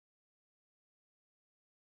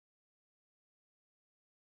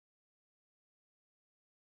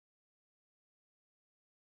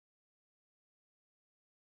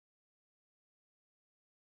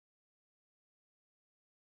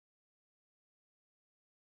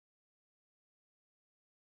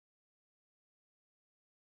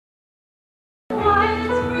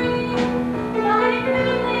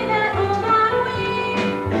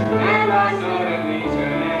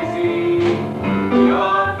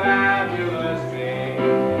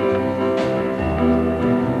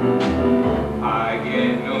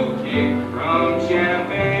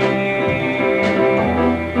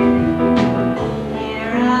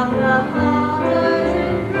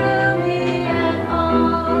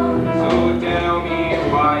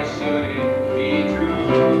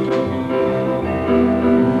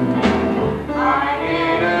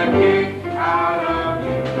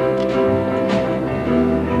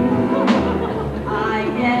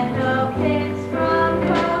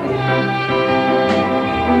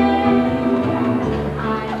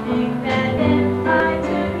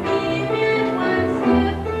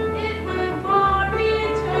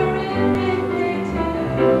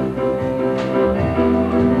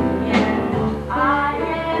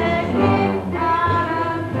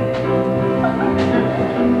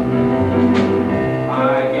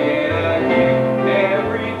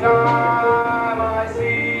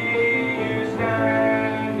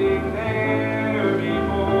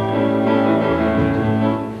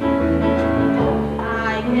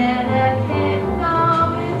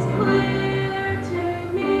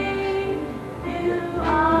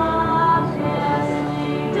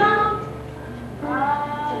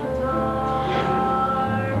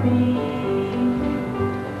Sing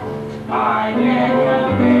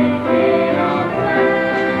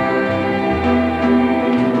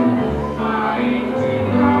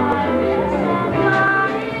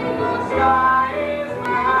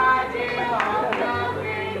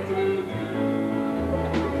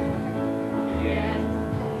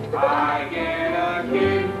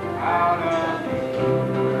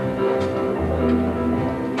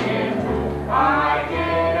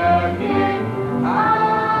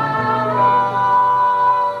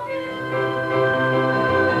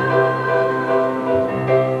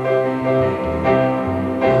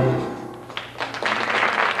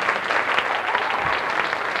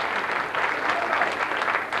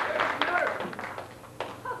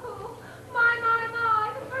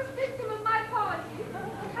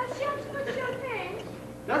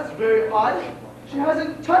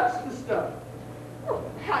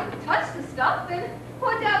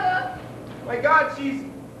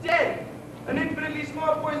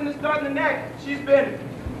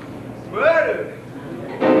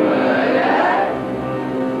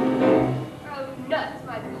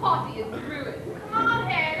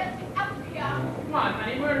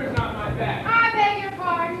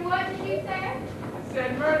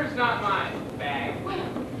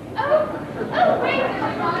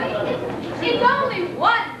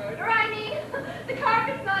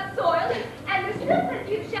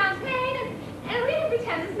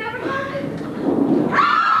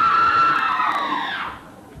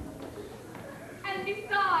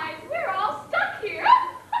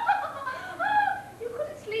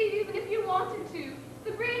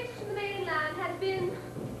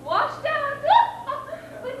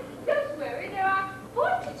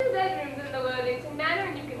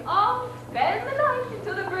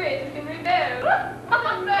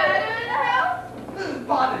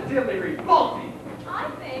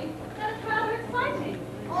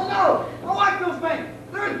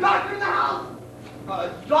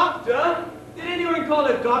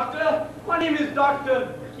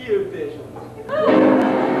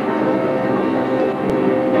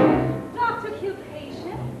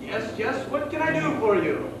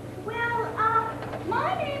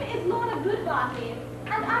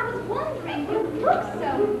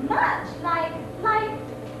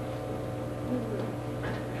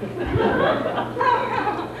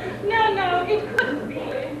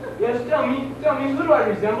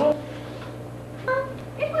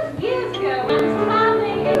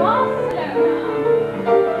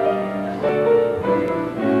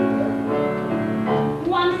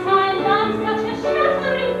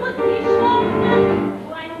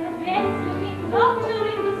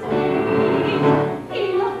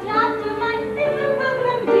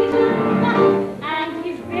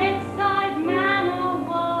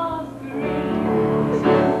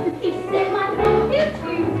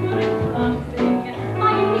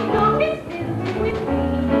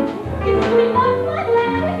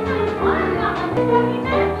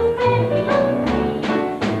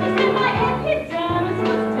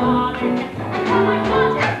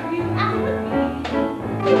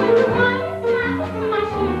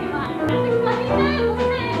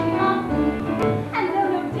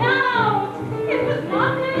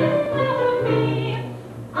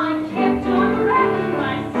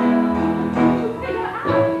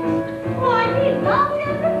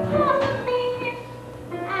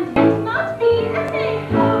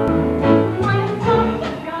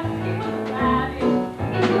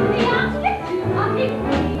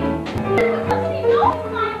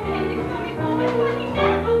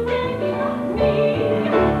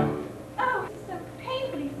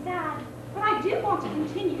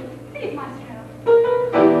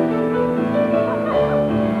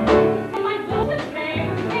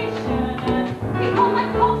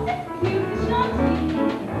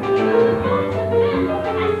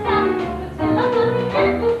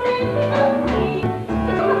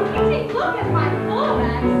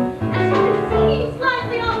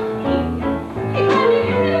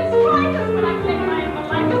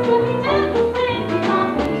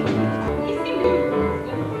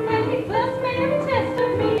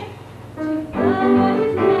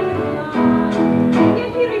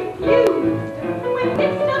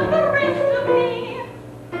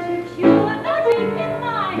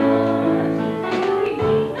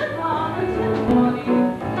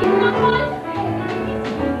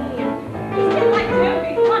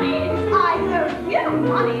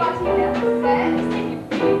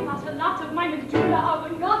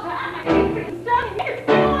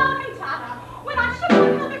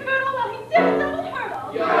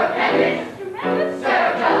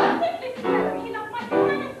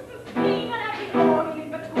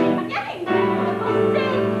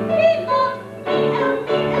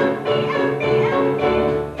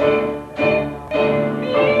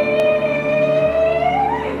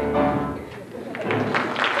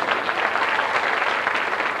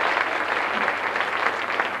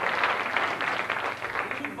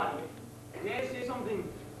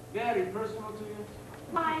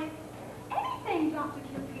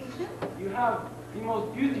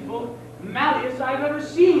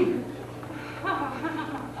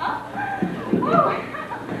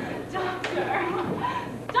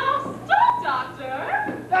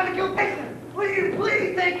Doctor! Dr. Gilpison, will you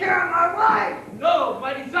please take care of my wife? No,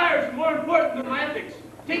 my desires are more important than my ethics.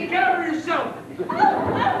 Take care of yourself. Oh,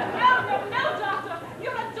 no, Doctor.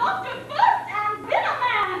 You're a doctor first and then a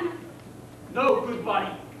man. No, good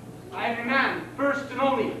body. I am a man, first and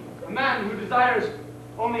only. A man who desires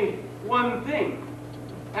only one thing.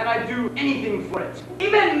 And I'd do anything for it.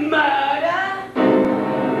 Even murder?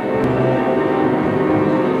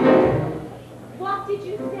 What did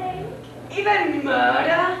you say? Even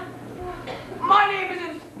murder? My name is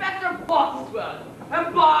Inspector Boxwell,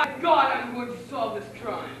 and by God, I'm going to solve this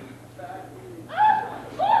crime.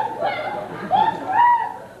 Boxwell! Boxwell!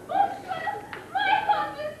 Boxwell! My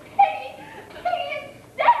husband, Peggy! Peggy is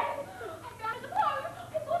dead! I got in the parlor.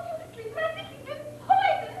 I thought he was asleep, but I think he's been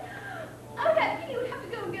poisoned. Oh, that Peggy would have to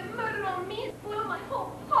go and get murdered on me and spoil my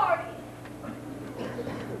whole party.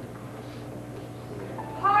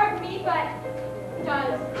 Pardon me, but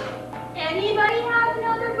does anybody have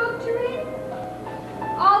another book to read?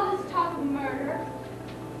 All this talk of murder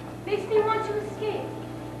makes me want to escape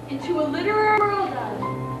into a literary world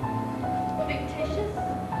of fictitious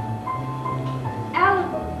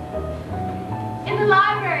allegory. In the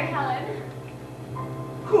library, Helen.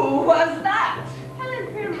 Who was that? Helen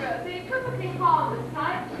Primrose, a perfectly harmless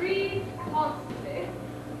type, reads constantly.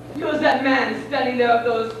 He was that man standing there with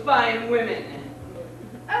those fine women.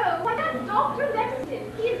 Oh, why that's Dr.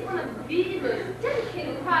 Lexington. He is one of the most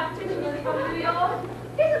dedicated practitioners from New York.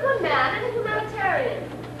 He's a good man and a humanitarian.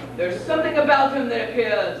 There's something about him that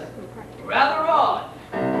appears rather odd.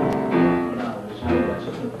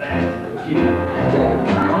 Just a bad kid.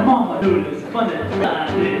 My mama knew this funny I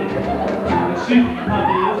did. And she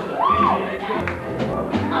probably is the baby.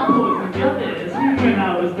 I poisoned your ass when I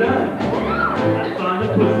was done. I found a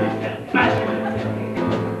pussy and bashed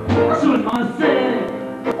it. She was mama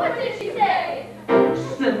said. What did she say? She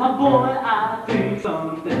said, my boy, I think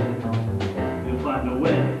someday you'll find a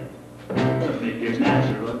way to make your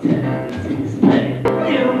natural tendencies pay.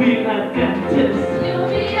 You'll be a dentist. You'll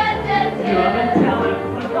be a dentist. You have a talent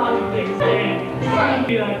for all things saying. Son,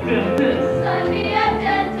 be a dentist. Son, be a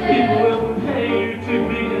dentist. People will pay you to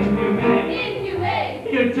be inhumane.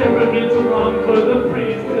 Inhumane. Your temperament's wrong for the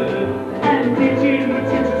priesthood and teach you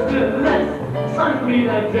teachers to less. Son, be a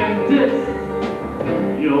dentist.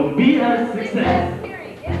 You'll be a success. Here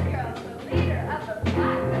he is, girls, the leader of the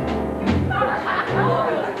pack.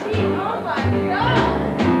 Oh my God!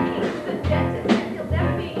 He's the dentist and he'll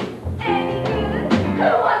never be any good. Who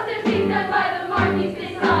wants their teeth done by the Marquis de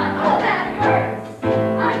Sade? Oh, that hurts!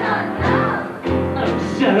 I'm not numb. Oh,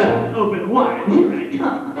 shut up, open wide, here I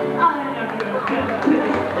come. I am your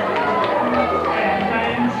dentist. And I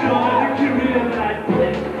enjoy the career that I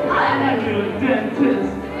play. I am your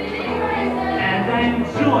dentist. And I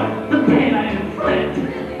enjoy the pain I inflict.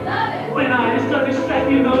 When I start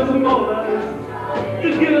extracting those molars, the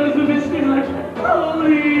girls will be screaming like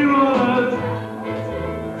holy rollers.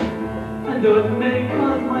 And though it may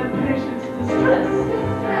cause my patients distress,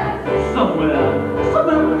 somewhere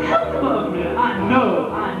will help above me. I know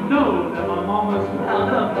that my mama's proud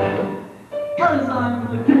of me. Cause I'm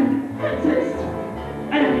a dentist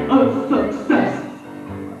and a success.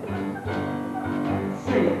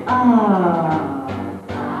 Say ah.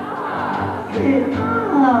 Say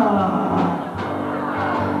ah.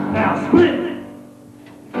 Now split.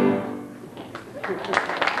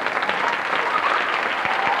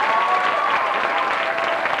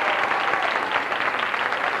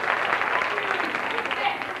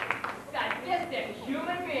 Sadistic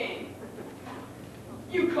human being.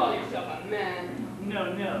 You call yourself a man. No,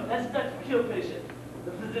 that's Dr. Killpatient,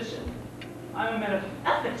 the physician. I'm a man of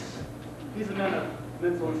ethics. He's a man of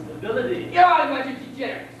mental instability. You're all a bunch of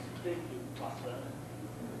degenerates. Thank you, Bosswell.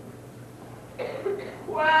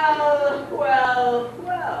 Well.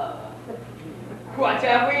 What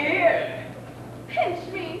have we here? Pinch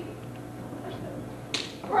me.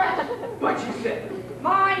 Fresh. What you said?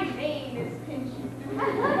 My name is Pinch Me.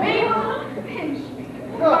 Mabel, pinch me.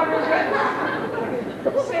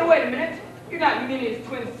 Say, wait a minute. You're not Minnie's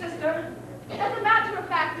twin sister. As a matter of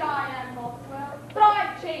fact, I am Boxwell. But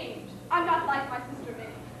I've changed. I'm not like my sister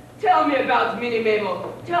Minnie. Tell me about Minnie,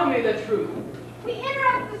 Mabel. Tell me the truth. We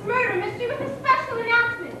interrupt this murder mystery with a special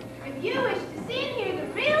announcement. If you wish to see and hear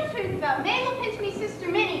the real truth about Mabel Pinchme's sister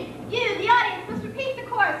Minnie, you, the audience, must repeat the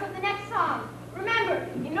chorus of the next song. Remember,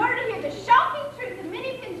 in order to hear the shocking truth of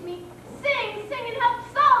Minnie Pinchme, sing, and help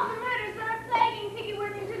solve the murders that are plaguing Piggy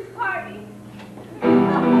Worthington's party.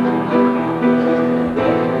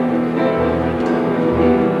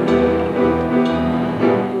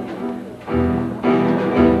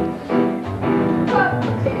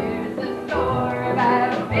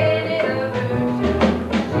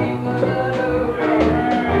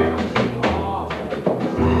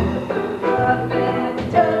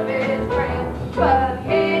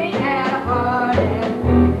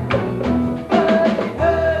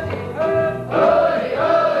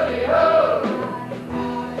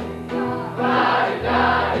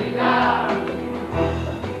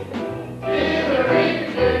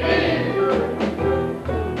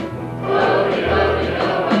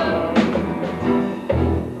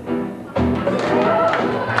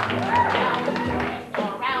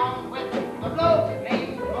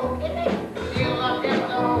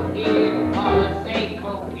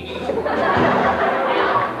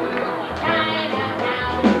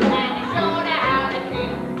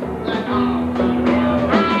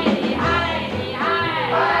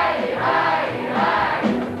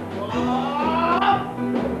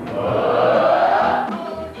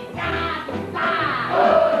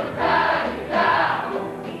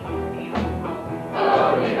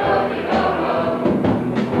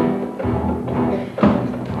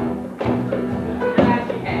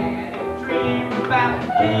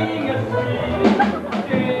 king of streets.